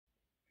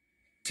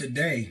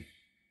Today,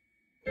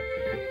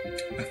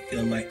 I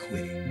feel like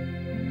quitting.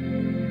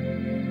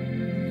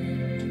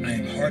 I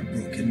am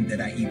heartbroken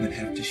that I even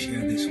have to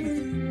share this with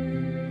you.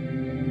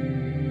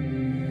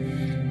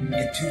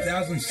 In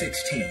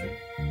 2016,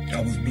 I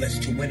was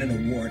blessed to win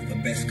an award for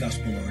Best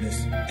Gospel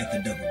Artist at the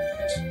Dove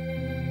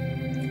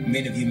Awards.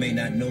 Many of you may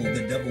not know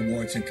the Dove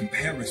Awards in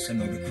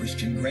comparison are the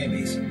Christian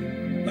Grammys,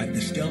 like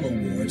the Stella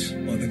Awards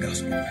or the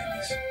Gospel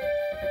Grammys.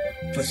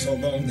 For so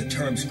long, the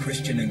terms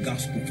Christian and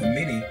gospel for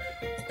many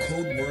are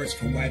code words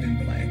for white and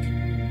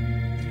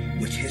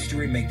black, which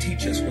history may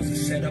teach us was a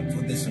setup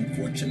for this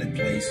unfortunate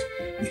place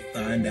we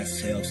find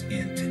ourselves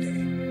in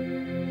today.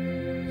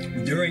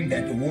 During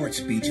that award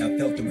speech, I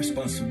felt the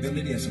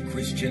responsibility as a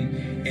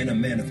Christian and a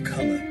man of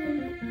color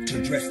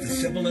to address the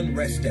civil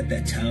unrest at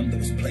that time that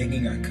was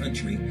plaguing our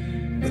country,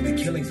 with the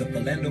killings of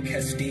Philando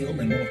Castile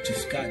and Walter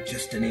Scott,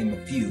 just to name a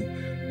few,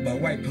 by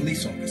white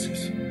police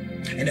officers.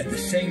 And at the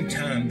same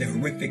time, the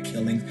horrific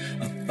killing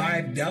of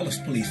 5 Dallas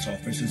police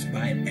officers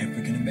by an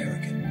African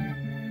American.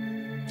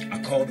 I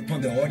called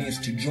upon the audience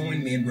to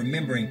join me in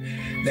remembering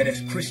that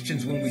as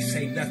Christians, when we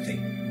say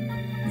nothing,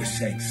 we're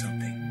saying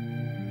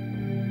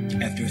something.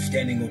 After a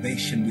standing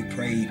ovation, we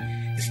prayed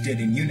and stood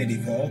in unity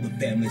for all the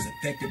families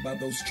affected by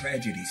those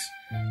tragedies.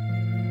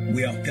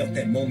 We all felt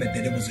that moment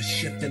that it was a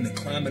shift in the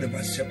climate of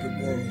our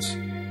separate worlds.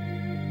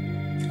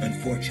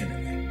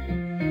 Unfortunately,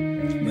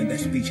 when that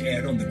speech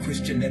aired on the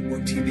Christian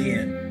network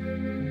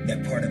TVN,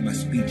 that part of my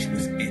speech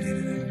was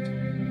edited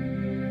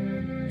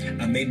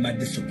out. I made my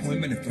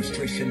disappointment and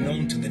frustration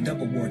known to the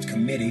Dove Awards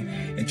committee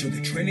and to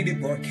the Trinity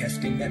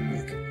Broadcasting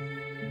Network.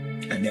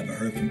 I never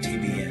heard from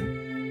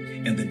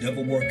TVN, and the Dove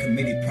Award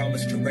committee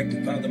promised to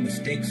rectify the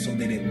mistake so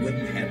that it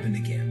wouldn't happen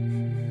again.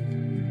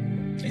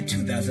 In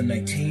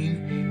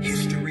 2019,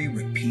 history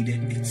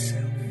repeated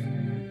itself.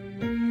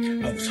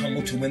 I was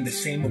humbled to win the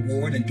same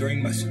award, and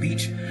during my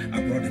speech,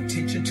 I brought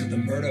attention to the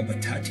murder of a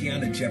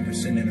Tatiana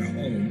Jefferson in her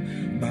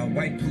home by a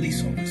white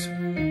police officer.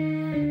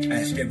 I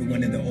asked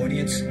everyone in the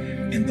audience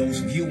and those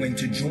viewing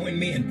to join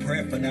me in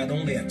prayer for not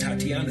only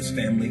Tatiana's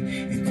family,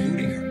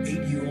 including her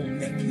 8-year-old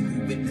nephew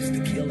who witnessed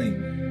the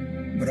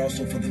killing, but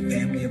also for the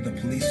family of the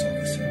police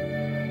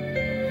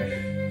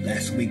officer.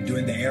 Last week,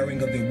 during the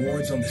airing of the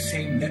awards on the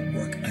same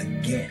network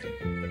again,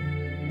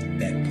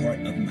 that part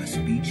of my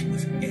speech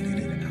was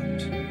edited out.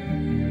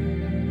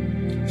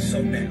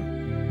 So now,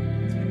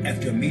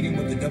 after a meeting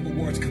with the Dove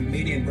Awards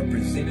committee and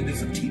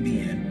representatives of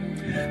TBN,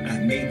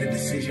 I've made the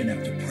decision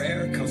after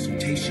prayer,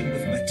 consultation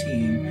with my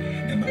team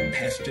and my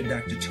pastor,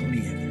 Dr.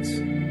 Tony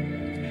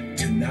Evans,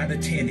 to not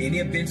attend any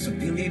events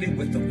affiliated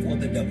with or for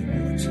the Dove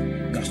Awards,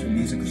 Gospel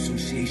Music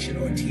Association,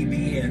 or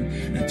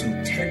TBN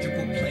until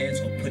tangible plans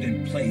are put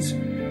in place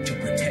to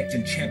protect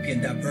and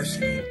champion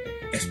diversity,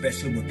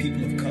 especially where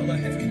people of color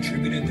have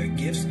contributed their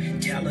gifts,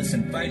 talents,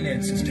 and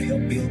finances to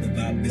help build the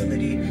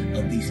viability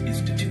of these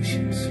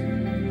institutions.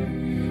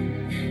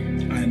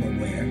 I am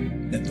aware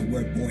that the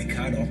word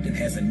boycott often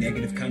has a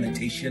negative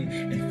connotation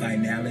and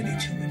finality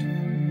to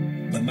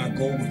it, but my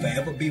goal will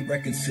forever be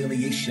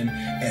reconciliation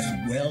as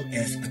well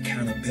as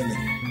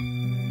accountability.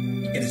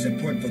 It is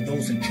important for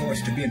those in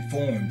charge to be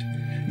informed.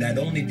 Not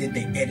only did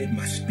they edit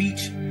my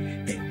speech,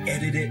 they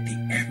edited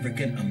the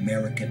African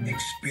American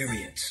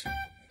experience.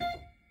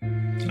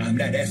 I'm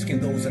not asking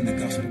those in the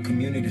gospel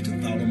community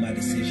to follow my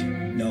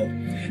decision. No,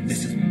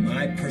 this is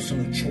my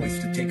personal choice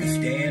to take a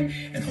stand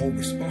and hold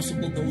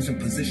responsible those in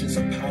positions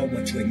of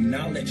power to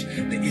acknowledge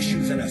the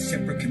issues in our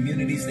separate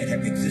communities that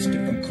have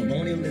existed from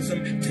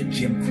colonialism to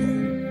Jim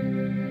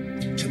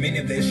Crow. To many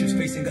of the issues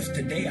facing us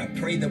today, I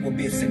pray there will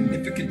be a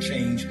significant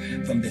change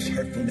from this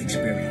hurtful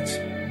experience.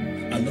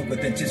 I look with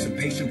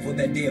anticipation for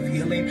that day of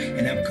healing,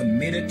 and I'm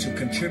committed to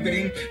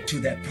contributing to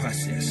that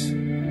process.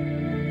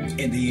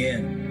 In the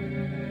end,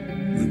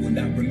 we will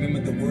not remember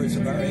the words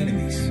of our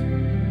enemies.